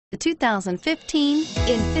The 2015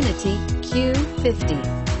 Infiniti Q50.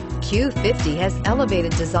 Q50 has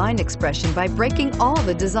elevated design expression by breaking all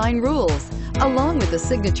the design rules. Along with the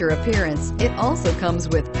signature appearance, it also comes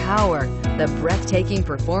with power. The breathtaking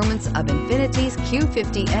performance of Infiniti's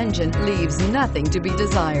Q50 engine leaves nothing to be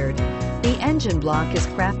desired. The engine block is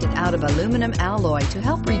crafted out of aluminum alloy to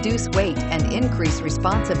help reduce weight and increase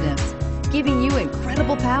responsiveness, giving you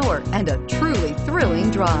incredible power and a truly thrilling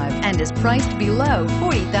drive, and is priced below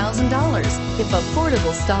 $40,000. If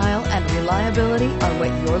affordable style and reliability are what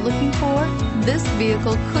you're looking for, this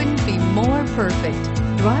vehicle couldn't be more perfect.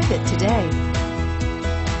 Drive it today.